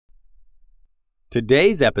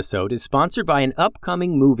Today's episode is sponsored by an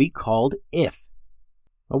upcoming movie called If.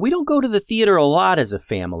 We don't go to the theater a lot as a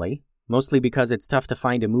family, mostly because it's tough to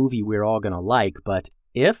find a movie we're all going to like, but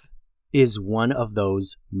If is one of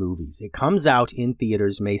those movies. It comes out in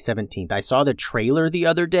theaters May 17th. I saw the trailer the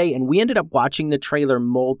other day, and we ended up watching the trailer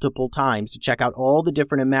multiple times to check out all the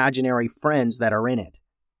different imaginary friends that are in it.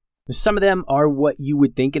 Some of them are what you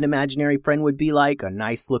would think an imaginary friend would be like, a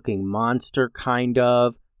nice-looking monster, kind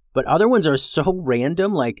of. But other ones are so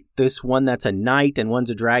random, like this one that's a knight and one's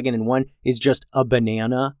a dragon and one is just a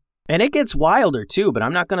banana. And it gets wilder too, but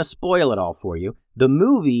I'm not going to spoil it all for you. The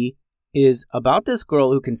movie is about this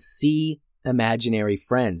girl who can see imaginary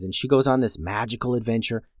friends, and she goes on this magical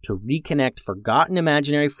adventure to reconnect forgotten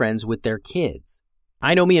imaginary friends with their kids.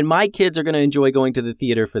 I know me and my kids are going to enjoy going to the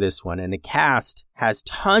theater for this one, and the cast has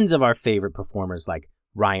tons of our favorite performers like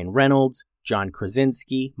Ryan Reynolds, John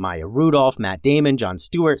Krasinski, Maya Rudolph, Matt Damon, Jon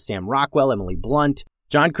Stewart, Sam Rockwell, Emily Blunt.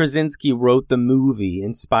 John Krasinski wrote the movie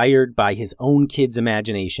inspired by his own kid's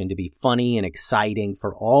imagination to be funny and exciting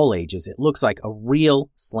for all ages. It looks like a real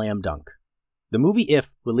slam dunk. The movie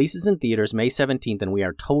If releases in theaters May 17th, and we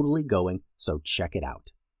are totally going, so check it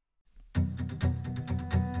out.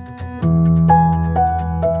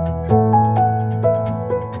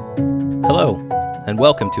 Hello, and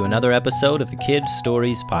welcome to another episode of the Kids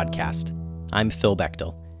Stories Podcast. I'm Phil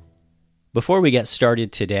Bechtel. Before we get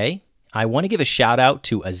started today, I want to give a shout out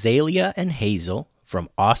to Azalea and Hazel from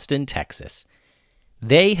Austin, Texas.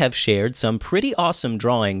 They have shared some pretty awesome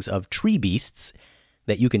drawings of tree beasts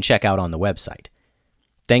that you can check out on the website.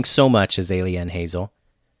 Thanks so much, Azalea and Hazel.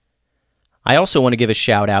 I also want to give a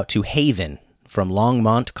shout out to Haven from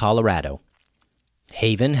Longmont, Colorado.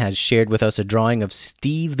 Haven has shared with us a drawing of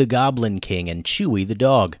Steve the Goblin King and Chewy the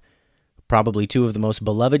dog, probably two of the most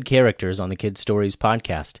beloved characters on the Kids Stories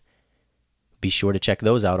podcast. Be sure to check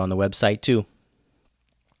those out on the website too.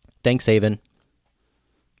 Thanks, Haven.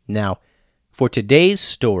 Now, for today's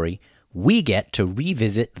story, we get to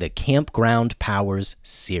revisit the Campground Powers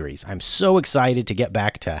series. I'm so excited to get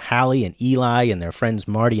back to Hallie and Eli and their friends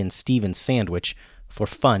Marty and Steven Sandwich for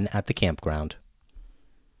fun at the campground.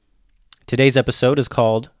 Today's episode is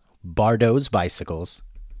called Bardo's Bicycles.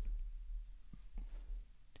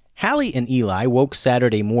 Hallie and Eli woke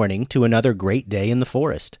Saturday morning to another great day in the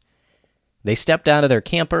forest. They stepped out of their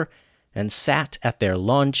camper and sat at their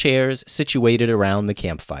lawn chairs situated around the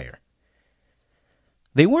campfire.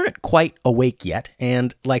 They weren't quite awake yet,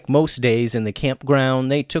 and like most days in the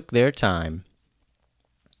campground, they took their time.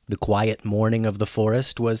 The quiet morning of the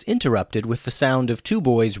forest was interrupted with the sound of two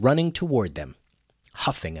boys running toward them,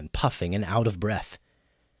 huffing and puffing and out of breath.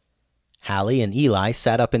 Hallie and Eli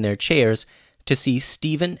sat up in their chairs to see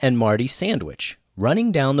Steven and Marty Sandwich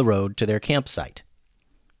running down the road to their campsite.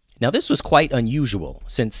 Now this was quite unusual,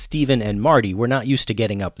 since Steven and Marty were not used to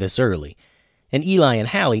getting up this early, and Eli and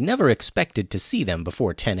Hallie never expected to see them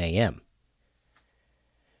before 10 a.m.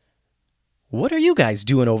 "What are you guys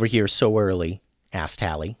doing over here so early?" asked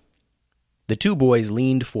Hallie. The two boys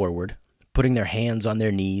leaned forward, putting their hands on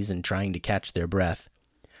their knees and trying to catch their breath.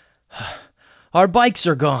 "Our bikes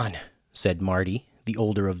are gone," said Marty, the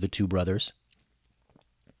older of the two brothers.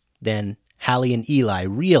 Then Hallie and Eli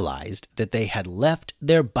realized that they had left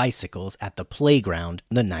their bicycles at the playground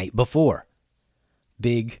the night before.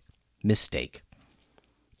 Big mistake.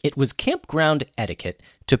 It was campground etiquette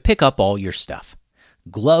to pick up all your stuff,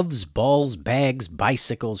 gloves, balls, bags,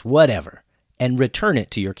 bicycles, whatever, and return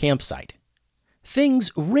it to your campsite.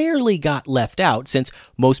 Things rarely got left out since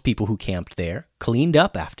most people who camped there cleaned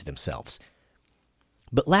up after themselves.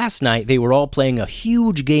 But last night they were all playing a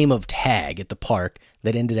huge game of tag at the park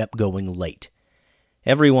that ended up going late.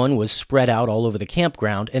 Everyone was spread out all over the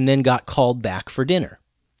campground and then got called back for dinner.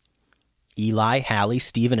 Eli, Hallie,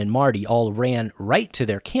 Steven, and Marty all ran right to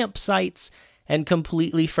their campsites and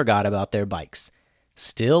completely forgot about their bikes,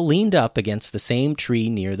 still leaned up against the same tree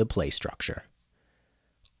near the play structure.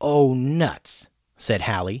 "Oh, nuts," said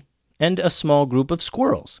Hallie, and a small group of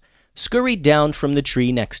squirrels scurried down from the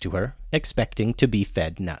tree next to her, expecting to be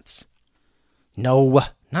fed nuts. "No,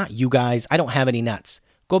 not you guys. I don't have any nuts.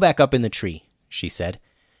 Go back up in the tree," she said.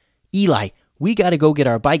 "Eli, we gotta go get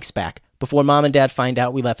our bikes back before Mom and Dad find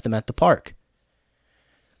out we left them at the park."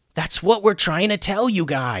 "That's what we're trying to tell you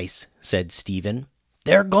guys," said Steven.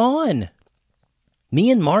 "They're gone. Me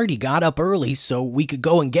and Marty got up early so we could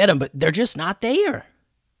go and get them, but they're just not there."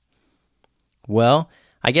 "Well,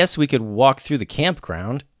 I guess we could walk through the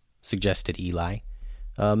campground," suggested Eli.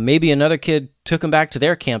 Maybe another kid took them back to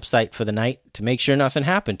their campsite for the night to make sure nothing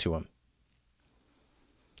happened to them."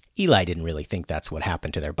 Eli didn't really think that's what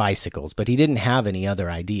happened to their bicycles, but he didn't have any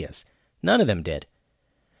other ideas. None of them did.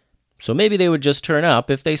 so maybe they would just turn up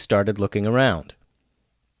if they started looking around.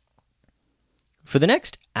 For the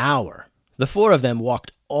next hour, the four of them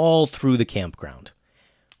walked all through the campground,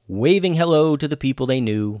 waving hello to the people they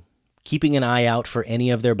knew, keeping an eye out for any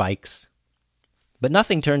of their bikes. But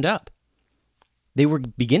nothing turned up. They were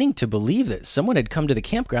beginning to believe that someone had come to the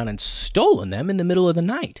campground and stolen them in the middle of the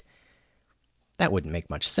night. That wouldn't make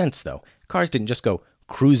much sense, though. Cars didn't just go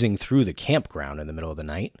cruising through the campground in the middle of the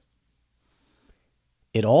night.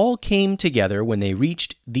 It all came together when they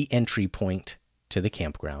reached the entry point to the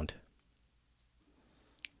campground.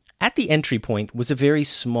 At the entry point was a very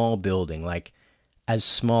small building, like as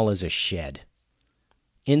small as a shed.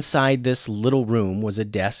 Inside this little room was a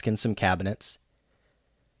desk and some cabinets.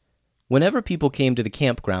 Whenever people came to the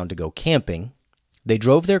campground to go camping, they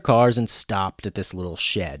drove their cars and stopped at this little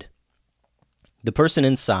shed. The person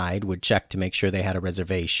inside would check to make sure they had a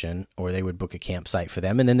reservation, or they would book a campsite for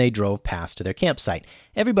them, and then they drove past to their campsite.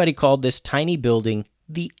 Everybody called this tiny building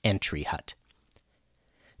the entry hut.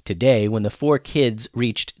 Today, when the four kids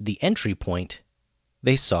reached the entry point,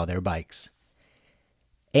 they saw their bikes.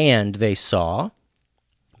 And they saw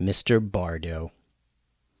Mr. Bardo.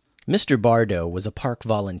 Mr. Bardo was a park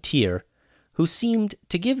volunteer who seemed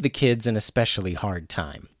to give the kids an especially hard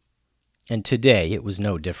time. And today it was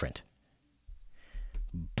no different.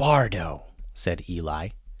 "Bardo," said Eli.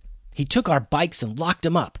 "He took our bikes and locked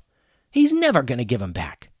them up. He's never going to give them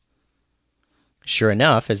back." Sure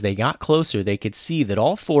enough, as they got closer, they could see that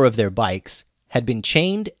all four of their bikes had been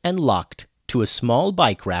chained and locked to a small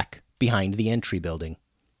bike rack behind the entry building.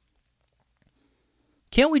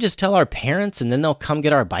 "Can't we just tell our parents and then they'll come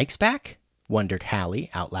get our bikes back?" wondered Hallie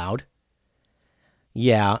out loud.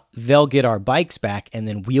 "Yeah, they'll get our bikes back and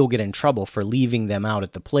then we'll get in trouble for leaving them out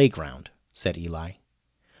at the playground," said Eli.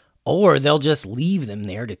 "Or they'll just leave them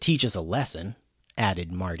there to teach us a lesson,"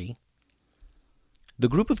 added Marty. The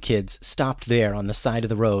group of kids stopped there on the side of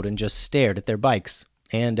the road and just stared at their bikes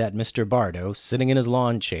and at Mr. Bardo sitting in his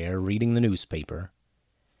lawn chair reading the newspaper.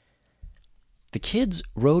 The kids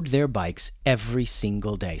rode their bikes every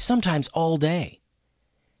single day, sometimes all day.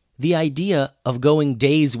 The idea of going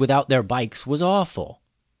days without their bikes was awful.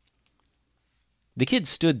 The kids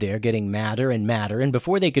stood there getting madder and madder, and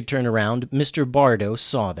before they could turn around, Mr. Bardo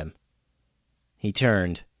saw them. He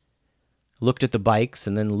turned, looked at the bikes,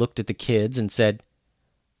 and then looked at the kids and said,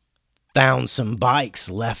 "Found some bikes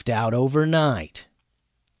left out overnight.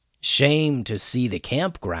 Shame to see the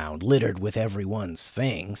campground littered with everyone's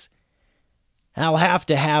things. I'll have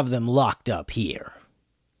to have them locked up here."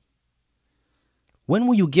 "When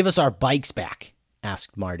will you give us our bikes back?"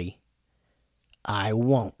 asked Marty. "I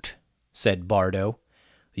won't," said Bardo.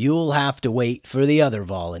 "You'll have to wait for the other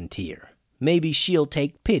volunteer. Maybe she'll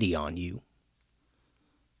take pity on you."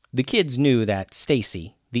 The kids knew that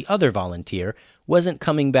Stacy, the other volunteer, wasn't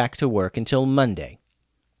coming back to work until Monday.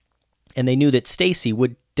 And they knew that Stacy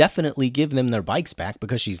would definitely give them their bikes back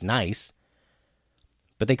because she's nice.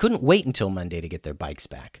 But they couldn't wait until Monday to get their bikes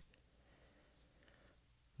back.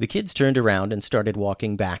 The kids turned around and started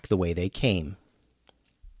walking back the way they came.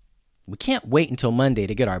 "We can't wait until Monday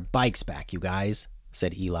to get our bikes back, you guys,"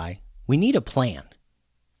 said Eli. "We need a plan."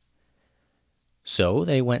 So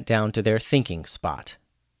they went down to their thinking spot,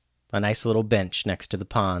 a nice little bench next to the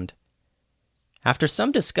pond. After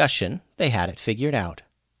some discussion, they had it figured out.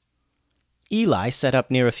 Eli set up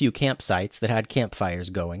near a few campsites that had campfires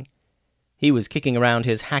going. He was kicking around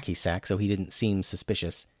his hacky sack so he didn't seem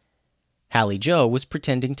suspicious. Hallie Joe was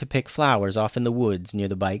pretending to pick flowers off in the woods near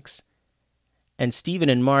the bikes. And Stephen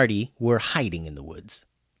and Marty were hiding in the woods,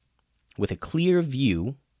 with a clear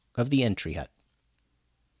view of the entry hut.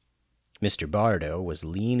 Mr. Bardo was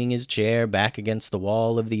leaning his chair back against the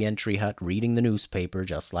wall of the entry hut, reading the newspaper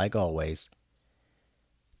just like always.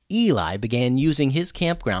 Eli began using his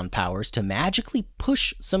campground powers to magically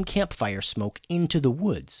push some campfire smoke into the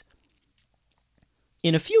woods.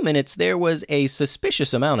 In a few minutes, there was a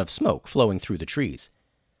suspicious amount of smoke flowing through the trees.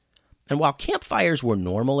 And while campfires were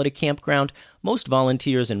normal at a campground, most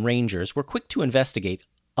volunteers and rangers were quick to investigate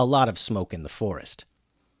a lot of smoke in the forest.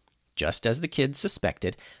 Just as the kids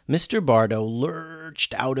suspected, Mr. Bardo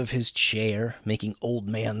lurched out of his chair, making old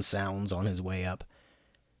man sounds on his way up.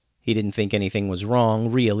 He didn't think anything was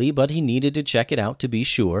wrong, really, but he needed to check it out to be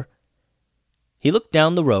sure. He looked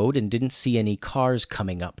down the road and didn't see any cars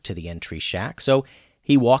coming up to the entry shack, so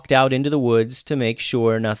he walked out into the woods to make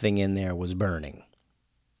sure nothing in there was burning.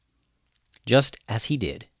 Just as he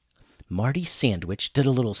did, Marty Sandwich did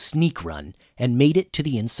a little sneak run and made it to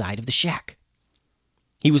the inside of the shack.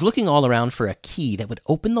 He was looking all around for a key that would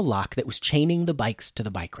open the lock that was chaining the bikes to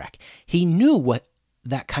the bike rack. He knew what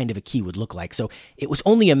that kind of a key would look like, so it was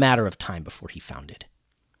only a matter of time before he found it.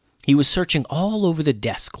 He was searching all over the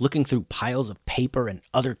desk, looking through piles of paper and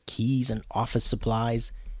other keys and office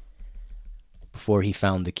supplies. Before he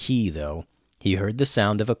found the key, though, he heard the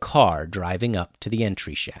sound of a car driving up to the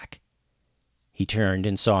entry shack. He turned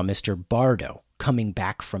and saw Mr. Bardo coming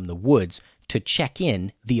back from the woods to check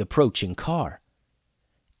in the approaching car.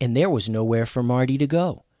 And there was nowhere for Marty to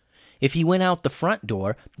go. If he went out the front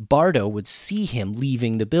door, Bardo would see him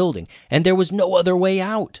leaving the building, and there was no other way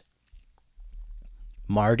out.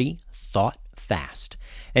 Marty thought fast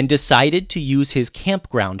and decided to use his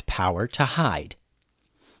campground power to hide.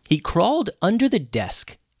 He crawled under the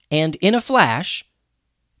desk and, in a flash,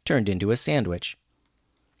 turned into a sandwich.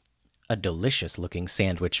 A delicious-looking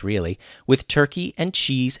sandwich, really, with turkey and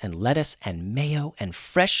cheese and lettuce and mayo and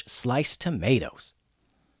fresh sliced tomatoes.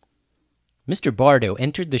 Mr. Bardo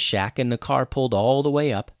entered the shack and the car pulled all the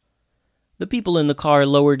way up. The people in the car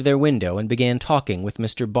lowered their window and began talking with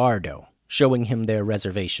Mr. Bardo, showing him their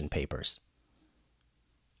reservation papers.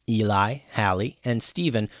 Eli, Hallie, and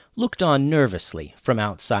Stephen looked on nervously from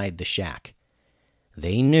outside the shack.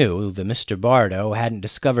 They knew that Mr. Bardo hadn't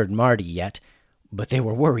discovered Marty yet, but they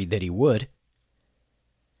were worried that he would.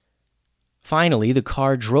 Finally, the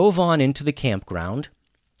car drove on into the campground,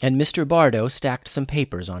 and Mr. Bardo stacked some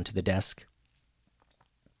papers onto the desk.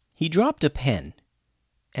 He dropped a pen,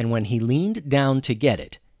 and when he leaned down to get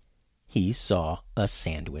it, he saw a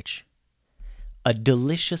sandwich. A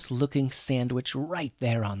delicious-looking sandwich right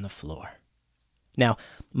there on the floor. Now,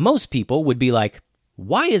 most people would be like,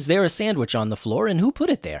 "Why is there a sandwich on the floor, and who put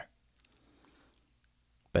it there?"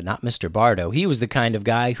 But not Mr. Bardo. He was the kind of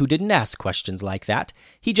guy who didn't ask questions like that.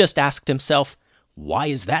 He just asked himself, "Why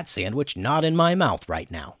is that sandwich not in my mouth right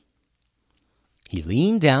now?" He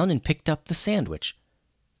leaned down and picked up the sandwich,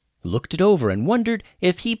 looked it over, and wondered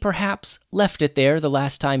if he perhaps left it there the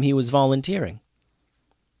last time he was volunteering.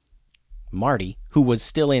 Marty, who was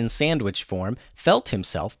still in sandwich form, felt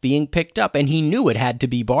himself being picked up, and he knew it had to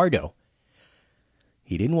be Bardo.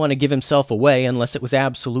 He didn't want to give himself away unless it was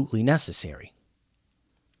absolutely necessary.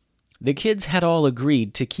 The kids had all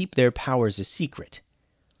agreed to keep their powers a secret,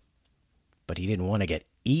 but he didn't want to get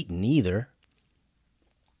eaten either.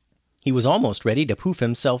 He was almost ready to poof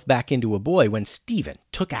himself back into a boy when Stephen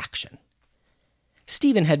took action.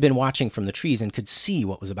 Stephen had been watching from the trees and could see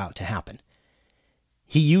what was about to happen.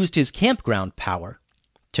 He used his campground power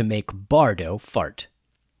to make Bardo fart.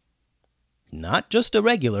 Not just a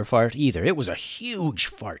regular fart either. It was a huge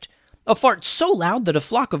fart. A fart so loud that a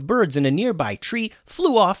flock of birds in a nearby tree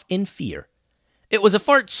flew off in fear. It was a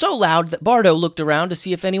fart so loud that Bardo looked around to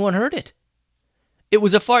see if anyone heard it. It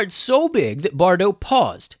was a fart so big that Bardo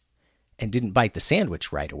paused and didn't bite the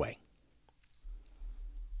sandwich right away.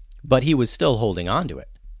 But he was still holding on to it.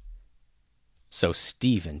 So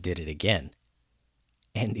Stephen did it again.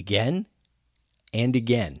 And again. And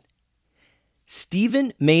again.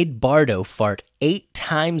 Stephen made Bardo fart 8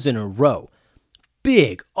 times in a row.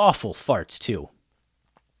 Big, awful farts, too.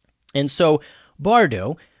 And so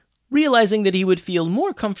Bardo, realizing that he would feel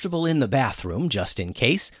more comfortable in the bathroom, just in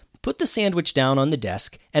case, put the sandwich down on the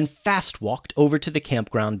desk and fast-walked over to the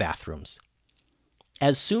campground bathrooms.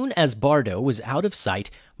 As soon as Bardo was out of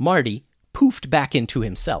sight, Marty poofed back into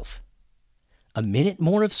himself. A minute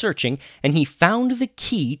more of searching, and he found the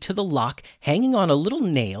key to the lock hanging on a little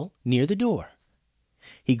nail near the door.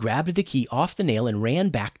 He grabbed the key off the nail and ran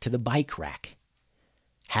back to the bike rack.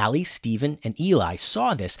 Hallie, Stephen, and Eli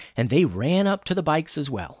saw this, and they ran up to the bikes as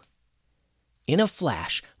well. In a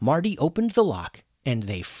flash, Marty opened the lock, and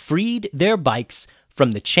they freed their bikes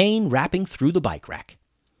from the chain wrapping through the bike rack.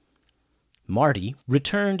 Marty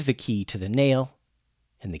returned the key to the nail,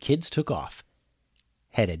 and the kids took off,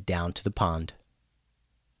 headed down to the pond.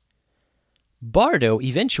 Bardo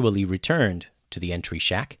eventually returned to the entry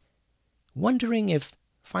shack, wondering if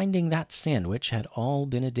finding that sandwich had all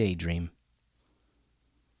been a daydream.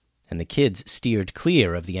 And the kids steered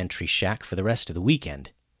clear of the entry shack for the rest of the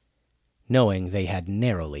weekend, knowing they had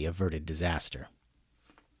narrowly averted disaster.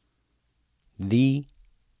 The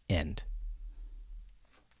end.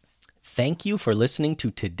 Thank you for listening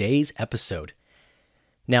to today's episode.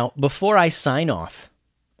 Now, before I sign off,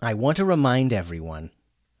 I want to remind everyone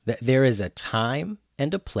that there is a time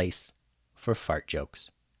and a place for fart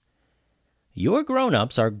jokes. Your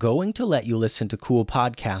grown-ups are going to let you listen to cool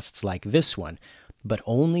podcasts like this one, but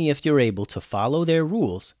only if you're able to follow their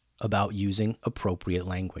rules about using appropriate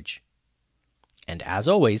language. And as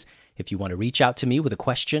always, if you want to reach out to me with a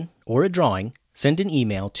question or a drawing, send an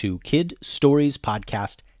email to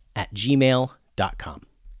kidstoriespodcast@gmail.com.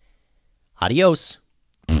 Adios.